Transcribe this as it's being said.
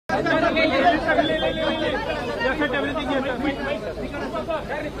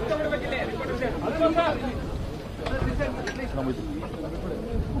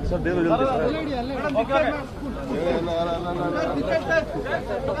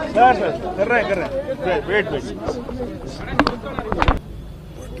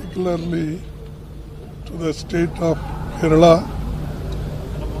Particularly to the state of Kerala,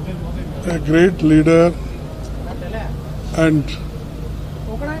 a great leader, and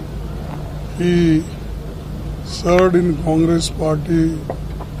he served in Congress party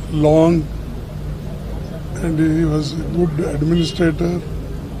long, and he was a good administrator,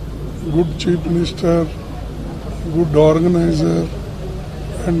 good chief minister, good organizer,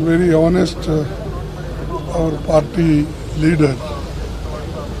 and very honest our party leader.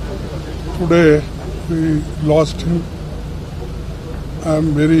 Today we lost him. I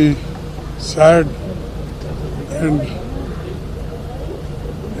am very sad, and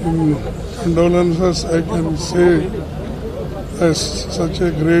in condolences I can say there's such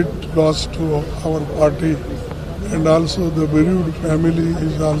a great loss to our party, and also the bereaved family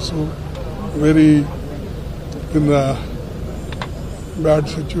is also very in a bad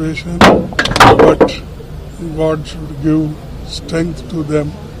situation, but God should give strength to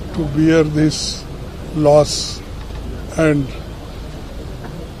them to bear this loss, and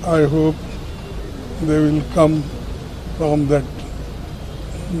I hope they will come from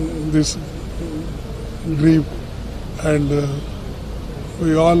this grief, and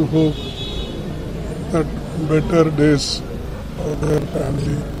we all hope that better days for their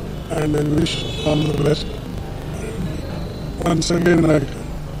family, and I wish all the best. Once again, I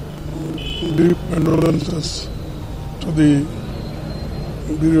deep condolences to the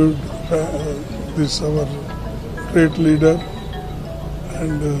bereaved, this our great leader,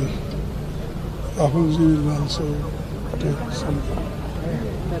 and Rahul ji will also take something.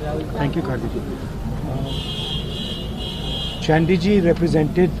 Thank you, Kharge ji. Chandi ji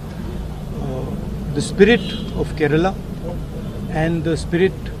represented the spirit of Kerala and the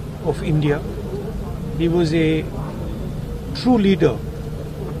spirit of India. He was a true leader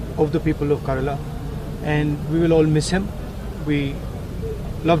of the people of Kerala, and we will all miss him. We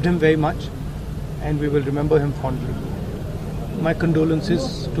loved him very much, and we will remember him fondly. My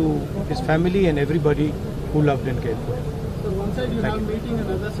condolences to his family and everybody who loved and cared for him. So one side you have meeting, and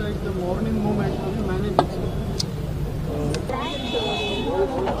other side the morning movement. How do you manage it, sir?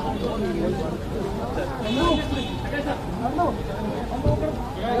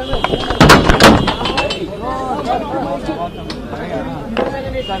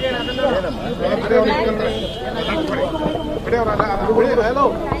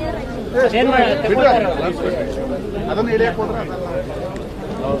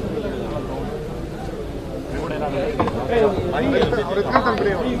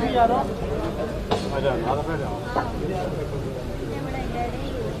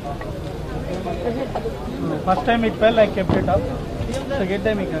 First time it fell, I kept it up. Second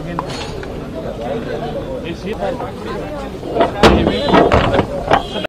time it again.